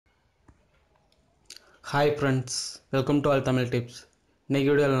Hi friends, welcome to all Tamil tips. இன்றைக்கி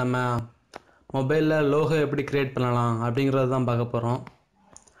வீடியோவில் நம்ம மொபைலில் லோகோ எப்படி க்ரியேட் பண்ணலாம் அப்படிங்கிறது தான் பார்க்க போகிறோம்.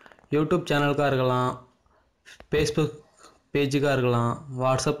 யூடியூப் சேனலுக்காக இருக்கலாம், ஃபேஸ்புக் பேஜுக்காக இருக்கலாம்,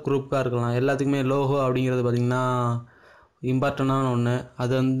 வாட்ஸ்அப் குரூப்புக்காக இருக்கலாம், எல்லாத்துக்குமே லோகோ அப்படிங்கிறது பார்த்திங்கன்னா இம்பார்ட்டண்டான ஒன்று.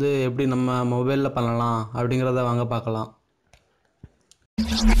 அது எப்படி நம்ம மொபைலில் பண்ணலாம் அப்படிங்கிறத வாங்க பார்க்கலாம்.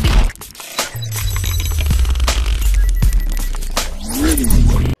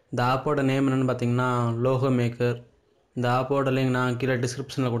 இந்த ஆப்போட நேம் என்னென்னு பார்த்தீங்கன்னா லோகோ மேக்கர். இந்த ஆப்போட லிங்க் நான் கீழே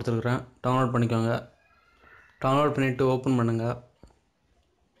டிஸ்கிரிப்ஷனில் கொடுத்துருக்குறேன், டவுன்லோட் பண்ணிக்கோங்க. டவுன்லோட் பண்ணிவிட்டு ஓப்பன் பண்ணுங்கள்.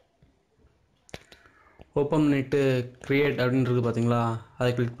 ஓப்பன் பண்ணிவிட்டு க்ரியேட் அப்படின்றது பார்த்தீங்களா, அதை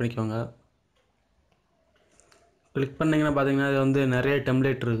கிளிக் பண்ணிக்கோங்க. கிளிக் பண்ணிங்கன்னா பார்த்தீங்கன்னா இது நிறைய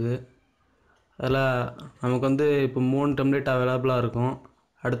டெம்ப்ளேட் இருக்குது. அதில் நமக்கு இப்போ 3 டெம்ப்ளேட் அவைலபிளாக இருக்கும்.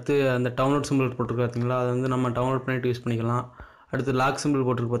 அடுத்து அந்த டவுன்லோட் சிம்பிள் போட்டிருக்கு பார்த்தீங்களா, அதை நம்ம டவுன்லோட் பண்ணிவிட்டு யூஸ் பண்ணிக்கலாம். அடுத்து லாக் சிம்பிள்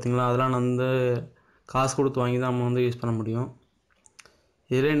போட்டிருக்கு பார்த்தீங்களா, அதெல்லாம் காசு கொடுத்து வாங்கி தான் நம்ம யூஸ் பண்ண முடியும்.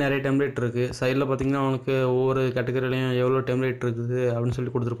 இதிலே நிறைய டெம்ப்ளேட் இருக்குது. சைடில் பார்த்தீங்கன்னா உங்களுக்கு ஒவ்வொரு கேட்டகரிலையும் எவ்வளோ டெம்ப்ளேட் இருக்குது அப்படின்னு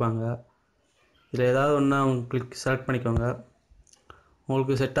சொல்லி கொடுத்துருப்பாங்க. இதில் ஏதாவது ஒன்று அவங்க செலக்ட் பண்ணிக்கோங்க.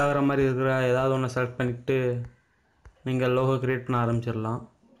 உங்களுக்கு செட் ஆகிற மாதிரி இருக்கிற ஏதாவது ஒன்று செலக்ட் பண்ணிவிட்டு நீங்கள் லோகோ க்ரியேட் பண்ண ஆரம்பிச்சிடலாம்.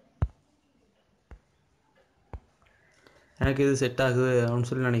 எனக்கு இது செட் ஆகுது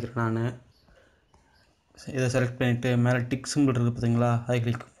அப்படின்னு சொல்லி நினைக்கிறேன். நான் இதை செலக்ட் பண்ணிவிட்டு மேலே டிக் சிம்பிள் இருக்குது பார்த்தீங்களா, அதை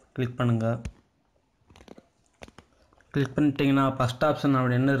கிளிக் பண்ணுங்கள். கிளிக் பண்ணிட்டீங்கன்னா ஃபஸ்ட் ஆப்ஷன்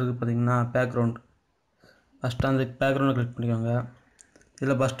அப்படி என்ன இருக்குது பார்த்தீங்கன்னா பேக்ரவுண்ட். ஃபஸ்ட்டு அந்த பேக்ரவுண்டை கிளிக் பண்ணிக்கோங்க.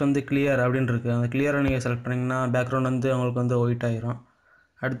 இதில் ஃபஸ்ட்டு கிளியர் அப்படின்னு இருக்குது. அந்த கிளியரை நீங்கள் செலக்ட் பண்ணிங்கன்னா பேக்ரவுண்ட் உங்களுக்கு ஒயிட் ஆகிரும்.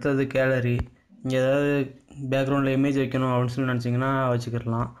 அடுத்தது கேலரி. இங்கே ஏதாவது பேக்ரவுண்டில் இமேஜ் வைக்கணும் அப்படின்னு சொல்லி நினச்சிங்கன்னா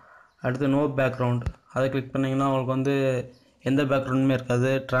வச்சுக்கிடலாம். அடுத்து நோ பேக்ரவுண்ட், அதை கிளிக் பண்ணிங்கன்னா உங்களுக்கு எந்த பேக்ரவுண்டுமே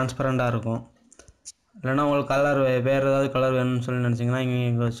இருக்காது, டிரான்ஸ்பரண்ட்டாக இருக்கும். இல்லைனா உங்களுக்கு கலர் வேறு ஏதாவது கலர் வேணும்னு சொல்லி நினச்சிங்கன்னா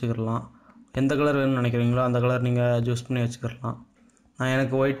இங்கே வச்சுக்கிடலாம். எந்த கலர் வேணும்னு நினைக்கிறீங்களோ அந்த கலர் நீங்கள் சூஸ் பண்ணி வச்சுக்கிடலாம்.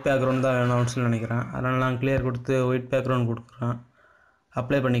 எனக்கு ஒயிட் பேக்ரவுண்ட் தான் வேணும் அப்படின்னு சொல்லி நினைக்கிறேன். அதனால் நான் கிளியர் கொடுத்து ஒயிட் பேக்ரவுண்ட் கொடுக்குறேன்.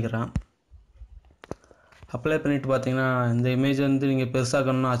 அப்ளை பண்ணிக்கிறேன். அப்ளை பண்ணிவிட்டு பார்த்தீங்கன்னா இந்த இமேஜ் நீங்கள்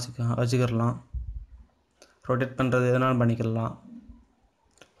பெருசாக்கணும்னா வச்சுக்கிடலாம். ரொட்டேட் பண்ணுறது எதனாலும் பண்ணிக்கிடலாம்.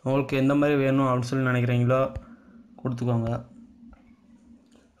 உங்களுக்கு எந்த மாதிரி வேணும் அப்படின்னு சொல்லி நினைக்கிறீங்களோ கொடுத்துக்கோங்க.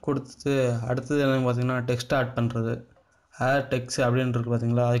 கொடுத்துட்டு அடுத்தது என்னென்னு பார்த்தீங்கன்னா டெக்ஸ்ட் ஆட் பண்ணுறது. ஆட் டெக்ஸ்ட் அப்படின்றது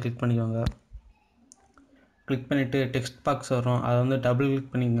பார்த்தீங்களா, அதை கிளிக் பண்ணிக்கோங்க. கிளிக் பண்ணிவிட்டு டெக்ஸ்ட் பாக்ஸ் வரும், அதை டபுள் கிளிக்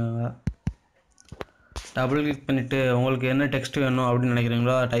பண்ணிக்கோங்க. டபுள் கிளிக் பண்ணிவிட்டு உங்களுக்கு என்ன டெக்ஸ்ட் வேணும் அப்படின்னு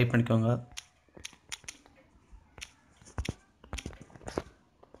நினைக்கிறீங்களோ அதை டைப் பண்ணிக்கோங்க.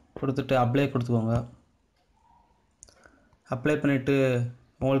 கொடுத்துட்டு அப்ளை கொடுத்துக்கோங்க. அப்ளை பண்ணிவிட்டு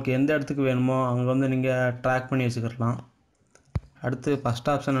உங்களுக்கு எந்த இடத்துக்கு வேணுமோ அங்கே நீங்கள் ட்ராக் பண்ணி வச்சுக்கிடலாம். அடுத்து ஃபஸ்ட்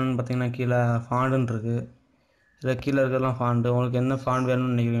ஆப்ஷன் என்னென்னு பார்த்தீங்கன்னா கீழே ஃபாண்டுன்னு இருக்குது. இதில் கீழே இருக்கிறதெல்லாம் ஃபாண்டு. உங்களுக்கு என்ன ஃபாண்ட்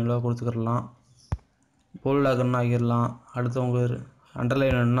வேணும்னு நினைக்கிறீங்களோ கொடுத்துக்கிடலாம். போல்ட் ஆகணும்னா ஆகிடலாம். அடுத்து உங்களுக்கு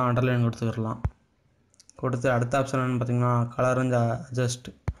அண்டர்லைன் வேணும்னா அண்டர்லைன் கொடுத்துக்கிடலாம். கொடுத்து அடுத்த ஆப்ஷன் என்னென்னு பார்த்தீங்கன்னா கலர் அண்ட் அட்ஜஸ்ட்.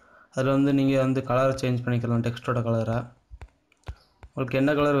 அதில் நீங்கள் கலரை சேஞ்ச் பண்ணிக்கலாம், டெக்ஸ்ட்டோட கலரை. உங்களுக்கு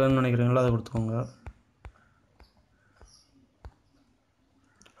என்ன கலர் வேணும்னு நினைக்கிறீங்களோ அதை கொடுத்துக்கோங்க.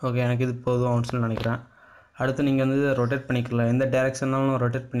 ஓகே, எனக்கு இது போதும் அப்படின்னு சொல்லி நினைக்கிறேன். அடுத்து நீங்கள் ரொட்டேட் பண்ணிக்கலாம். எந்த டேரெக்ஷன்னாலும்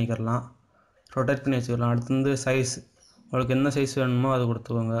ரொட்டேட் பண்ணிக்கலாம். ரொட்டேட் பண்ணி வச்சுக்கலாம். அடுத்து சைஸ், உங்களுக்கு என்ன சைஸ் வேணுமோ அதை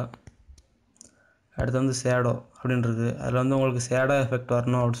கொடுத்துக்கோங்க. அடுத்து ஷேடோ அப்படின்றது. அதில் உங்களுக்கு ஷேடோ எஃபெக்ட்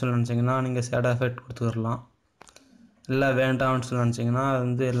வரணும் அப்படின்னு சொல்லி நினச்சிங்கன்னா நீங்கள் ஷேடோ எஃபெக்ட் கொடுத்துக்கலாம். இல்லை வேண்டாம் அப்படின்னு சொல்லி நினச்சிங்கன்னா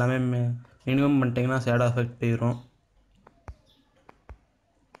அது எல்லாமே மினிமம் பண்ணிட்டீங்கன்னா ஷேடோ எஃபெக்ட் போயிடும்.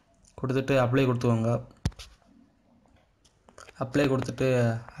 கொடுத்துட்டு அப்ளை கொடுத்துக்கோங்க. அப்ளை கொடுத்துட்டு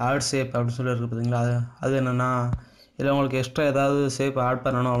ஆட் ஷேப் அப்படின்னு சொல்லி இருக்குது பார்த்தீங்களா, அது என்னென்னா இதில் உங்களுக்கு எக்ஸ்ட்ரா ஏதாவது ஷேப் ஆட்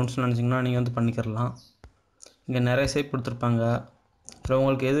பண்ணணும் அப்படின்னு சொல்லி நினச்சிங்கன்னா நீங்கள் பண்ணிக்கிறலாம். இங்கே நிறைய ஷேப் கொடுத்துருப்பாங்க. இதில்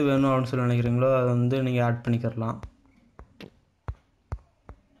உங்களுக்கு எது வேணும் அப்படின்னு சொல்லி நினைக்கிறீங்களோ அதை நீங்கள் ஆட் பண்ணிக்கிறலாம்.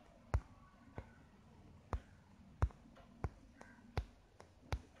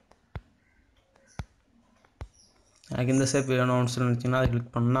 எனக்கு இந்த ஷேப் வேணும் அப்படின்னு சொல்லி நினச்சிங்கன்னா அதை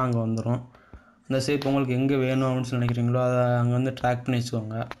கிளிக் பண்ணால் அங்கே வந்துடும். அந்த ஷேப் உங்களுக்கு எங்கே வேணும் அப்படின்னு சொல்லி நினைக்கிறீங்களோ அதை அங்கே ட்ராக் பண்ணி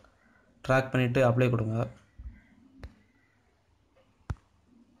வச்சுக்கோங்க. ட்ராக் பண்ணிவிட்டு அப்ளை கொடுங்க.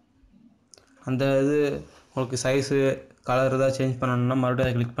 அந்த உங்களுக்கு சைஸு கலர் ஏதாவது சேஞ்ச் பண்ணணுன்னா மறுபடியும்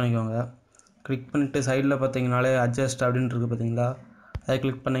அதை கிளிக் பண்ணிக்கோங்க. கிளிக் பண்ணிவிட்டு சைடில் பார்த்தீங்கனாலே அட்ஜஸ்ட் அப்படின்னு இருக்குது பார்த்தீங்களா, அதை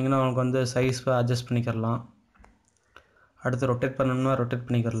கிளிக் பண்ணிங்கன்னா உங்களுக்கு சைஸ் அட்ஜஸ்ட் பண்ணிக்கிறலாம். அடுத்து ரொட்டேட் பண்ணணும்னா ரொட்டேட்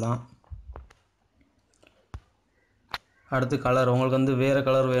பண்ணிக்கிறலாம். அடுத்து கலர், உங்களுக்கு வேறு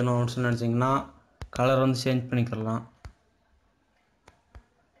கலர் வேணும் அப்படின்னு சொல்லி நினச்சிங்கன்னா கலர் சேஞ்ச் பண்ணிக்கிறலாம்.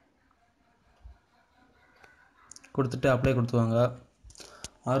 கொடுத்துட்டு அப்ளை கொடுத்துவாங்க.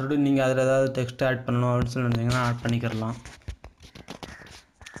 மறுபடியும் நீங்கள் அதில் ஏதாவது டெக்ஸ்ட் ஆட் பண்ணணும் அப்படின்னு சொல்லி நினச்சிங்கன்னா ஆட் பண்ணிக்கிறலாம்.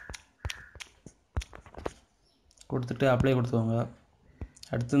 கொடுத்துட்டு அப்ளை கொடுத்துக்கோங்க.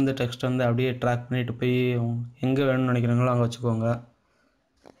 அடுத்து இந்த டெக்ஸ்ட் வந்து அப்படியே ட்ராக் பண்ணிட்டு போய் எங்கே வேணும்னு நினைக்கிறீங்களோ அங்கே வச்சுக்கோங்க.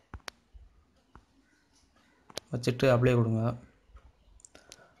 வச்சுட்டு அப்ளை கொடுங்க.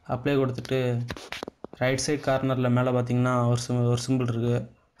 அப்ளை கொடுத்துட்டு ரைட் சைட் கார்னரில் மேலே பார்த்தீங்கன்னா ஒரு சிம்பிள் இருக்குது,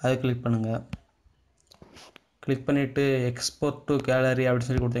 அதை கிளிக் பண்ணுங்கள். கிளிக் பண்ணிவிட்டு எக்ஸ்போர்ட் டு கேலரி அப்படின்னு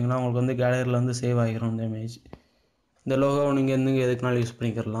சொல்லி கொடுத்தீங்கன்னா உங்களுக்கு வந்து கேலரியில் வந்து சேவ் ஆகிரும் இந்த இமேஜ். இந்த லோகோவை நீங்கள் எதுக்குனாலும் யூஸ்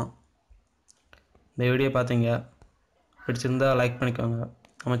பண்ணிக்கிறலாம். இந்த வீடியோ பார்த்தீங்க, பிடிச்சிருந்தால் லைக் பண்ணிக்கோங்க,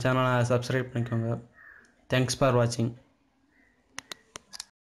 நம்ம சேனலை சப்ஸ்கிரைப் பண்ணிக்கோங்க. தேங்க்ஸ் ஃபார் வாட்சிங்.